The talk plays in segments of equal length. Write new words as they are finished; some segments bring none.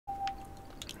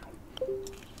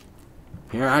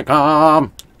Here I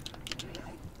come.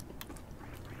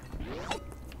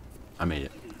 I made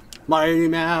it. Mighty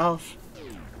Mouse.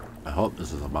 I hope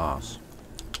this is a boss.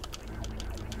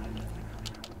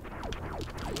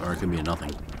 Or it could be a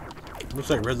nothing. Looks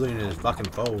like Ridley and his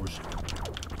fucking foes.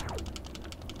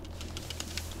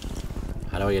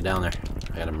 How do I get down there?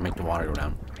 I gotta make the water go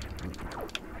down.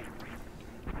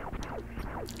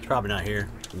 It's probably not here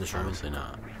in this room. Obviously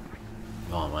not.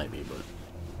 Well, it might be, but...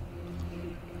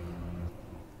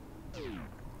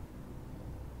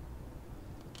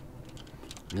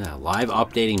 Yeah, live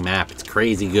updating map. It's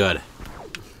crazy good.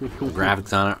 The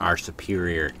graphics on it are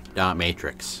superior. Dot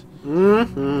matrix.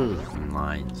 And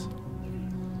lines.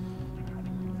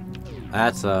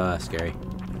 That's scary.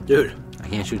 Dude. I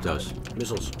can't shoot those.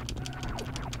 Missiles.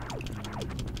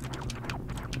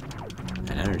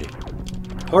 And energy.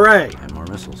 Hooray! And more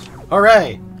missiles.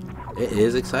 Hooray! It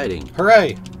is exciting.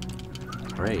 Hooray!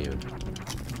 Hooray, dude.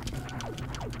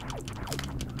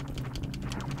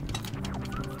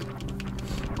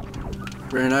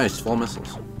 Very nice, full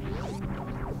missiles.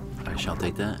 I shall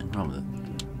take that and run with it.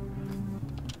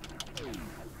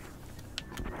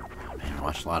 Oh, man, I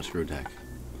watched a lot of Screw Attack.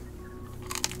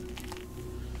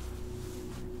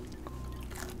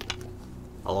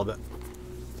 I love it.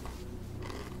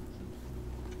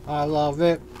 I love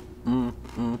it.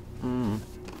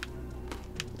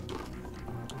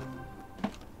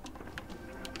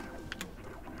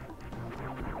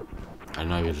 I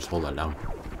know you can just hold that down.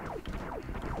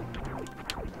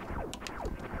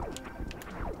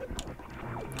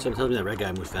 Something tells me that red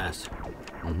guy moves fast.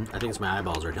 I think it's my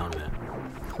eyeballs are telling me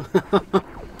that.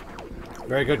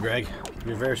 Very good, Greg.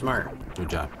 You're very smart. Good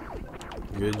job.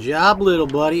 Good job, little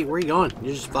buddy. Where are you going?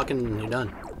 You're just fucking... You're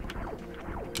done.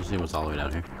 Let's see what's all the way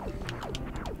down here.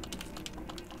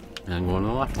 And I'm going to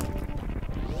the left one.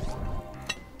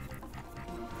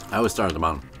 I always start at the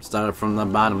bottom. Started from the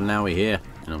bottom, now we're here.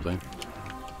 You know what I'm saying?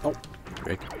 Oh.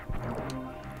 Drake.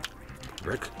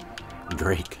 Rick?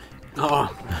 Drake. Oh.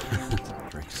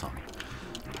 Drake song.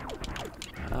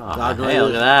 God, Oh, hey,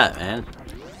 look at that, man.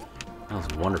 That was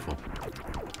wonderful.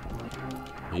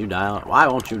 Will you die? Why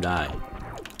won't you die?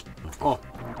 Oh.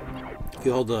 If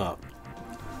you hold the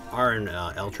R and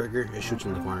L trigger, it shoots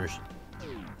in the corners.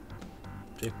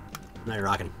 See? Now you're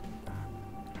rocking.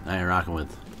 Now you're rocking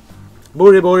with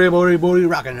Booty, booty, booty, booty,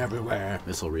 rocking everywhere.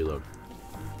 missile reload.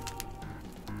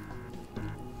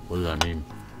 What does that mean?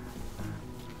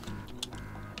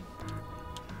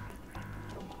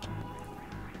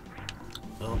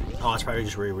 Oh, that's probably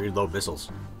just where you reload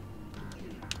missiles.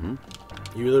 Hmm?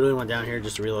 You literally went down here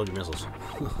just to reload your missiles.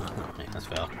 Okay, that's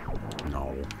fail.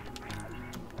 No.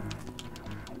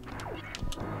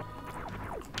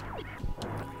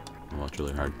 Well, it's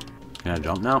really hard. Can I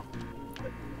jump now?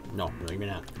 No, maybe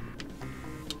not.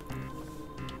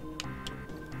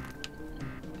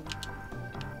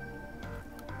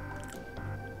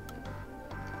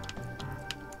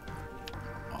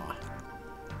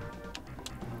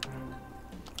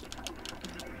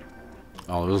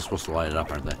 Oh, those are supposed to light it up,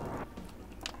 aren't they?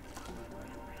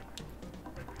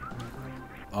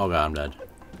 Oh god, I'm dead.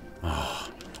 Oh.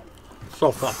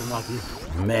 So fucking lucky.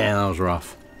 Man, that was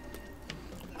rough.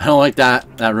 I don't like that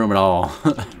room at all.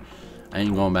 I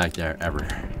ain't going back there ever.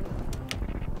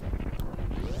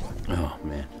 Oh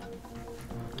man.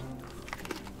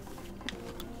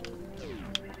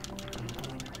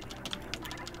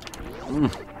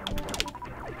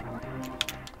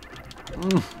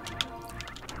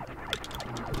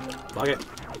 Fuck it.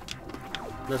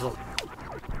 Missile.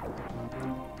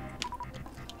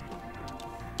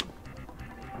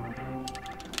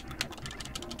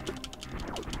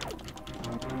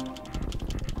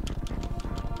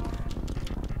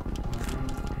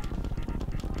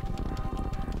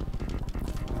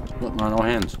 Look, no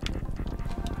hands.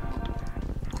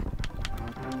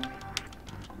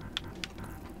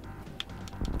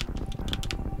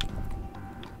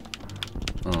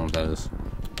 I don't know what that is.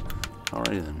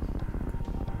 Alrighty then.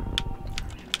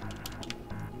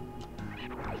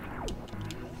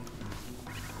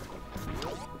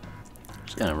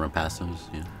 Just gonna run past those,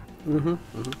 yeah. Don't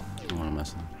want to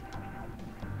mess with them.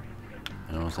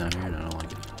 I know what's down here and I don't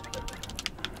like it.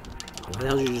 Why the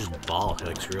hell did you just ball?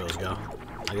 Like, screw those, go.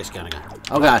 I guess you kinda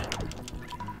got. Oh god!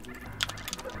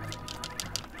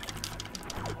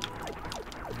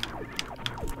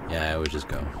 Yeah, I would just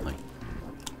go, like...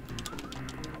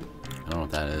 I don't know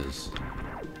what that is.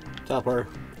 Topper.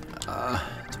 It's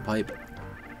a pipe.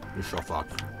 You're so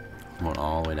fucked. I'm going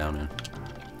all the way down in.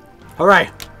 Hooray!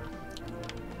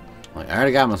 Like, I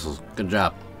already got missiles. Good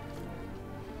job.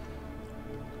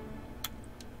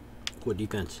 Good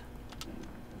defense.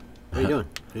 What are you doing?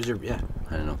 Use your, yeah.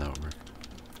 I didn't know if that would work.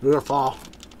 You're gonna fall.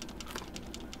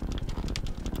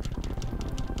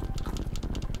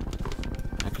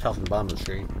 I can tell from the bottom of the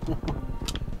screen.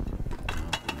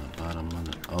 Bottom of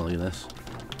the, oh, look at this.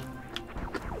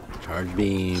 Charge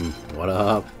beam. What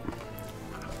up?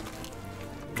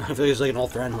 I feel like it's like an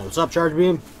old friend. What's up, Charge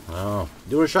Beam? Oh,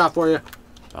 Doing a shot for you.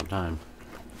 about time.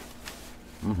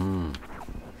 Mm-hmm.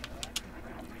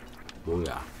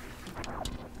 Booyah.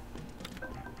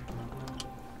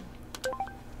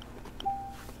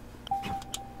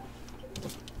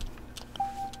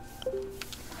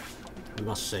 We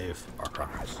must save our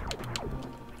progress.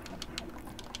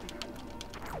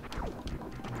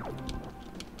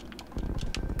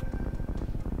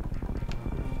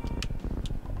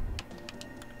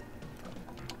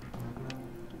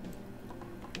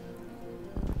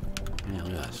 Yeah,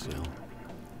 look at that skill.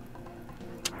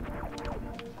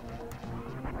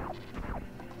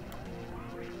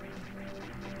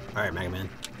 Alright, Mega Man.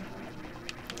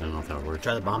 I don't know if that'll work.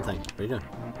 Try the bomb thing. What are you doing?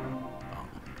 Oh,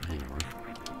 that ain't work.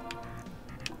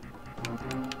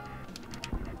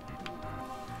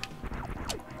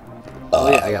 Oh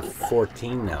yeah, I got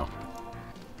 14 now.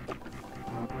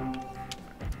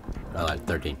 I like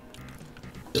 13.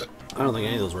 I don't think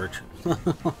any of those worked.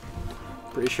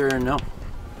 Pretty sure no.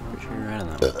 Pretty sure you're right on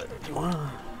that.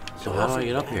 So how do I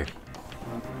get up here?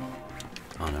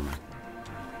 Oh, never mind.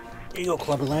 Here you go,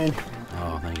 Clubber Lane.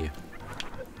 Oh, thank you.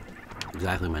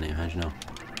 Exactly my name. How'd you know?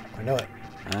 I know it.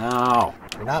 Ow!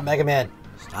 You're not Mega Man.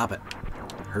 Stop it.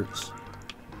 It hurts.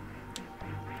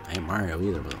 I ain't Mario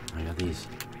either, but I got these.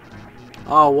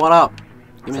 Oh, what up?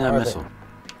 Give me that missile.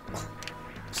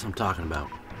 That's what I'm talking about.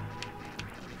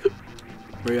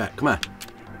 Where you at? Come on.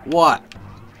 What?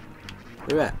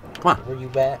 Where you at? Come on. Where you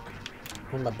at?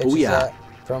 Where my bitches Booyah. at?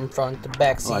 From front to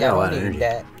back. See, Oh, I I got a lot don't of need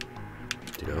energy. that.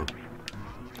 To go.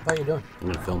 What are you doing? I'm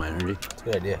gonna fill my energy. It's a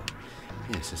good idea.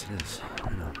 Yes, yes it is. I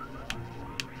know.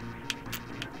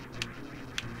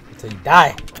 Until you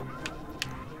die.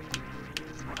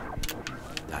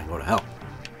 I go to hell.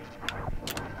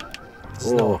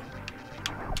 Snow.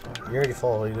 You're already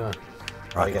full. What are you doing?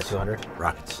 Oh, you got Rockets. 200?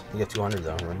 Rockets. You got 200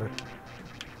 though, remember?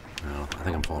 No, I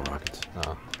think I'm full of rockets.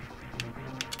 Oh.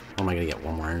 Am I gonna get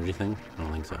one more energy thing? I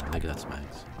don't think so. I think that's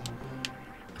max.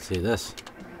 Let's see this.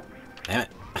 Damn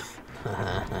it.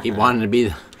 Keep wanting to be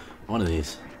one of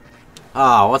these.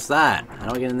 Oh, what's that? How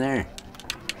do I get in there?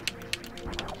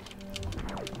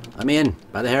 Let me in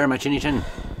by the hair of my chinny chin.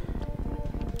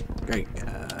 Great.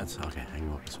 That's okay. I can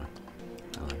go up this way.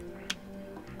 I like.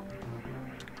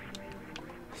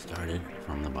 Started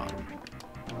from the bottom.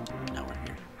 Now we're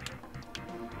here.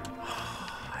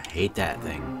 I hate that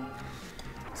thing.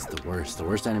 It's the worst. The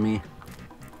worst enemy.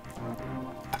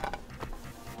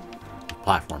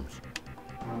 Platforms.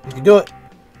 You can do it.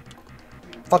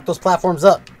 Fuck those platforms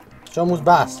up. Show them who's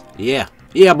boss. Yeah.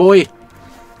 Yeah, boy.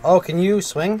 Oh, can you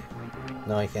swing?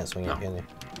 No, you can't swing No. it, can you?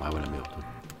 Why would I be able to?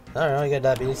 I don't know, you got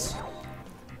diabetes.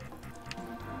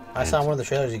 I saw in one of the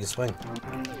trailers you can swing.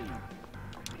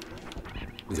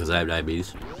 Because I have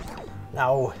diabetes?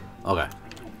 No. Okay. I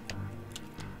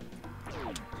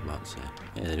was about to say.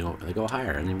 Yeah, they go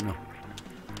higher. I didn't even know.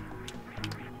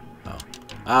 Oh.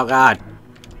 Oh, God.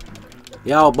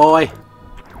 Yo, boy.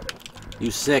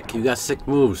 You sick. You got sick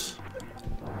moves.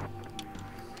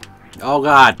 Oh,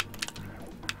 God.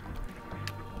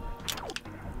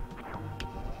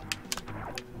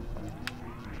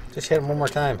 Just hit him one more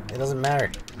time. It doesn't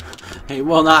matter. He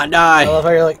will not die. I love how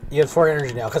you're like, you have 4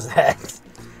 energy now because of that.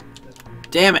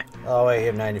 Damn it. Oh, wait, you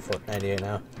have 94, 98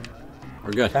 now.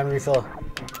 We're good. Time to refill.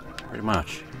 Pretty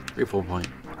much. Refill point.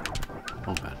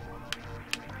 Oh, bad.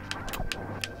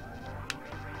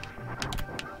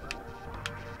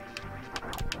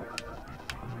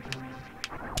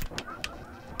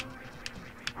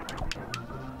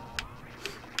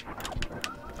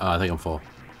 Oh, I think I'm full.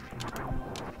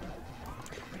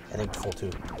 I think full too.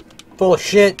 Full of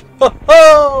shit. Ho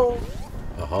ho!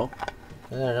 Uh-huh.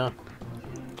 I don't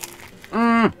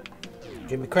know.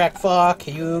 Jimmy Crack Fuck,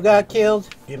 you got killed.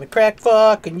 Jimmy Crack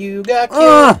Fuck, and you got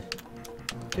killed.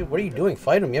 Dude, what are you doing?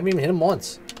 Fight him. You haven't even hit him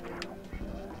once.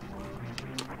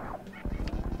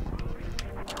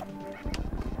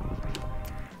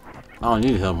 I don't need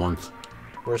to hit him once.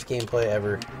 Worst gameplay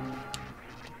ever.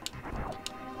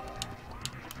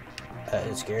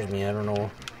 It scares me. I don't know.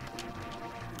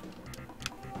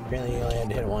 Apparently, you only had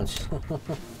to hit it once.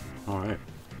 Alright.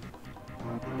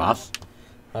 Boss?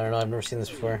 I don't know. I've never seen this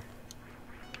before.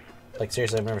 Like,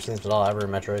 seriously, I've never seen this at all ever in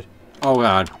Metroid. Oh,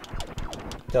 God.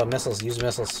 Yo, missiles. Use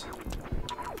missiles.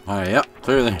 Alright, yep.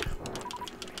 Clearly.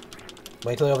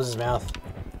 Wait till he opens his mouth.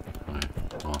 Alright,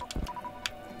 well.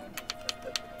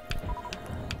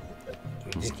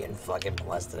 just getting fucking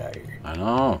molested out here. I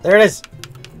know. There it is.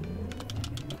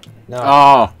 No.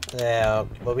 Oh. Yeah,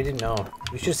 but we didn't know.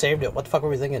 We should have saved it. What the fuck were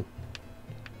we thinking?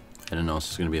 I didn't know this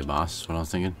was gonna be a boss. That's what I was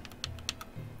thinking.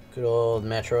 Good old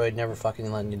Metroid, never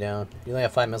fucking letting you down. You only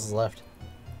have 5 missiles left.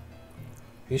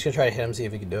 You just gonna try to hit him, see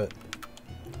if you can do it.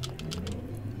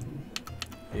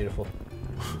 Beautiful.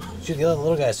 Shoot the other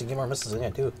little guys so you get more missiles in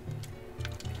there too.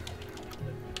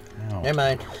 Ow. Never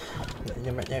mind.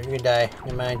 You're gonna die.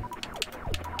 Never mind.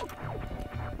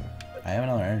 I have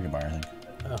another energy bar, I think.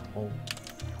 Oh, well.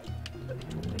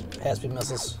 High-speed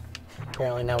missiles.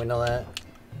 Apparently now we know that.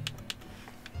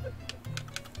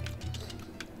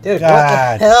 Dude,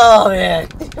 God. what the hell,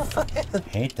 man?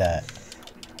 Hate that.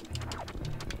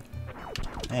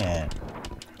 Man.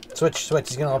 Switch,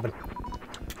 he's gonna open.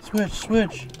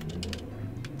 Switch.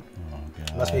 Oh,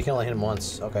 God. Must be you can only hit him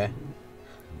once. Okay.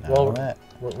 Not Well, that.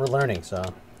 we're learning, so.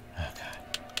 Oh,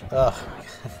 God. Oh,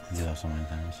 I do that so many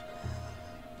times.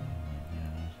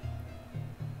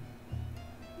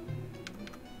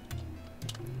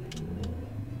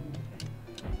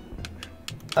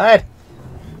 hide!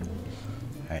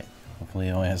 Alright. Hopefully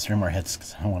he only has 3 more hits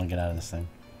because I want to get out of this thing.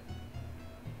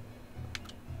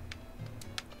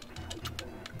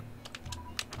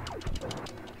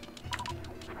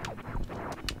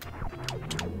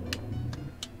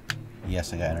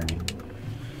 Yes, I got energy.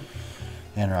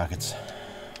 And rockets.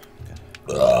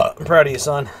 I'm proud of you,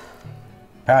 son.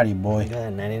 Proud of you, boy. You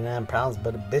got 99 pounds,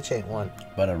 but a bitch ain't one.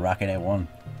 But a rocket ain't one.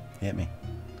 Hit me.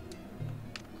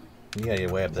 You gotta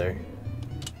get way up there.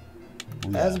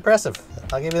 Ooh, That's yeah. impressive.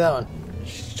 I'll give you that one.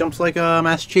 She jumps like a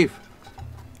Master Chief.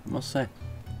 I must say.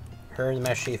 Her and the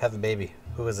Master Chief have a baby.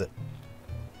 Who is it?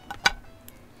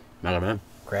 Mega Man.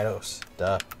 Kratos.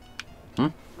 Duh. Hmm?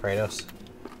 Kratos.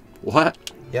 What?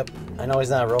 Yep. I know he's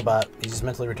not a robot. He's just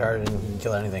mentally retarded and can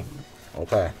kill anything.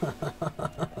 Okay.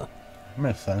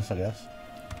 Makes sense, I guess.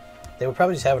 They would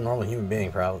probably just have a normal human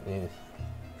being, probably. If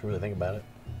you really think about it.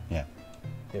 Yeah.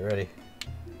 Get ready.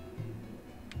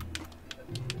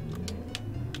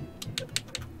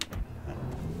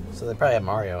 So they probably have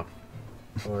Mario.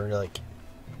 Or like...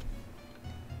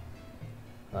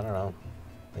 I don't know.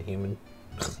 A human.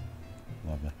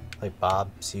 Love it. Like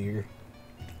Bob Seger.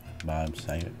 Bob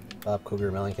Saget. Bob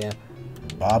Cougar Mellencamp.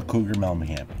 Bob Cougar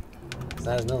Mellencamp. Is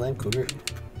that his middle name? Cougar?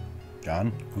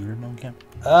 John Cougar Mellencamp?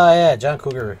 Oh yeah, John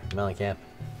Cougar Mellencamp.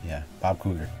 Yeah, Bob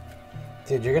Cougar.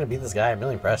 Dude, you're gonna beat this guy. I'm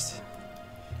really impressed.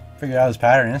 Figured out his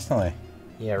pattern instantly.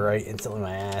 Yeah, right. Instantly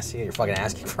my ass. You got your fucking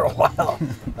ass kicked for a while.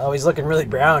 Oh, he's looking really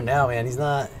brown now, man. He's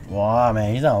not. Wow,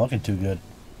 man, he's not looking too good.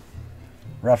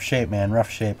 Rough shape, man.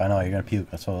 Rough shape. I know, you're gonna puke.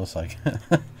 That's what it looks like.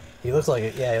 He looks like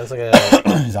it. Yeah, he looks like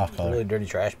a He's off color. really dirty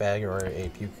trash bag or a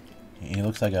puke. He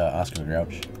looks like a Oscar the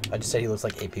Grouch. I just said he looks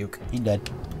like a puke. He dead.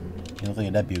 He looks like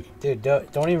a dead puke. Dude,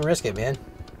 don't even risk it, man.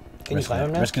 Can you climb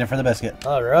him now? Risking it for the biscuit.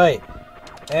 All right.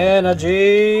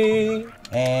 Energy.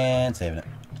 And saving it.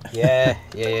 Yeah.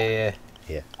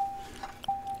 Yeah.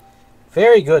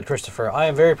 Very good, Christopher. I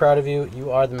am very proud of you.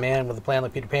 You are the man with a plan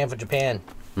like Peter Pan for Japan.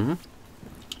 Mm-hmm.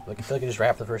 Look, I feel like I just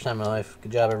rapped for the first time in my life.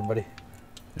 Good job, everybody.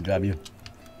 Good job, you.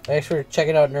 Thanks for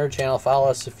checking out Nerd Channel. Follow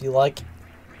us if you like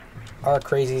our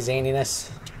crazy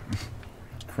zaniness.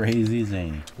 Crazy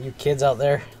zany. You kids out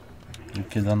there. You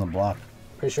kids on the block.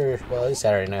 Pretty sure, well, it's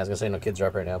Saturday night. I was going to say no kids are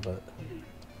up right now, but...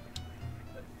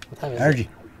 What time is Energy. it?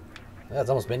 Yeah, it's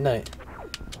almost midnight.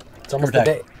 It's almost the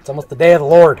day. It's almost the day of the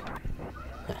Lord.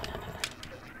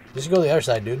 You should go to the other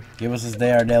side, dude. Give us this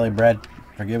day our daily bread.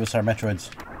 Forgive us our Metroids.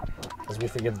 As we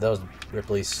forgive those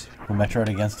Ripleys Who Metroid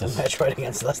against us. Metroid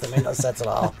against us. That made no sense at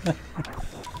all. This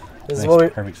is Makes what we.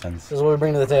 perfect sense. This is what we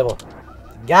bring to the table.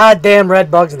 Goddamn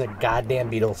red bugs and the goddamn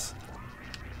beetles.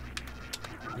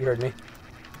 You heard me.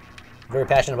 Very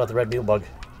passionate about the red beetle bug.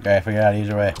 Okay, I figured out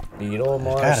easier way. Beetle There's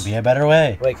Morse. gotta be a better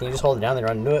way. Wait, can you just hold it down and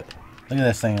run into it? Look at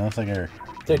this thing. It looks like a...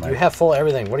 Dude, you have full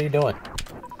everything. What are you doing?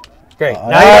 Great. Oh,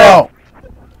 now you no!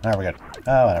 Alright, we're good.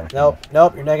 Oh, whatever.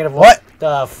 Nope, you're negative one. What?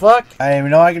 The fuck? I didn't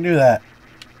even know I could do that.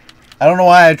 I don't know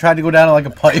why I tried to go down it like a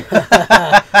pipe.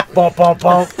 Bump, bump,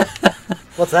 bump.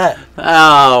 What's that?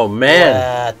 Oh,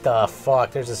 man. What the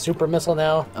fuck? There's a super missile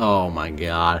now? Oh, my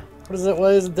God. What is it?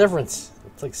 What is the difference?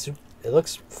 It's like it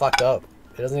looks fucked up.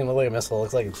 It doesn't even look like a missile. It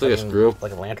looks like Looks like a screw.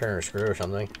 Like a lantern or a screw or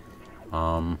something.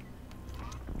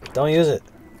 Don't use it.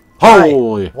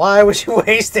 Holy. Why would you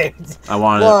waste it? I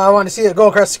wanted Well, it. I want to see it go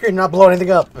across the screen and not blow anything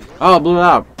up. Oh, it blew it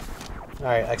up.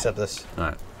 Alright, I accept this.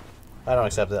 Alright. I don't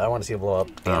accept it. I want to see it blow up.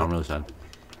 Oh, I'm really sad.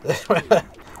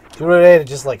 Do it in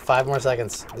just like 5 more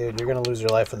seconds. Dude, you're going to lose your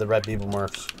life for the red beetle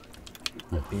morphs.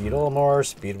 Beetle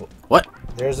morphs. Beetle. What?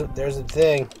 There's a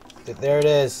thing. There it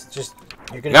is. Just,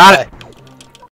 you're going to Got die. it.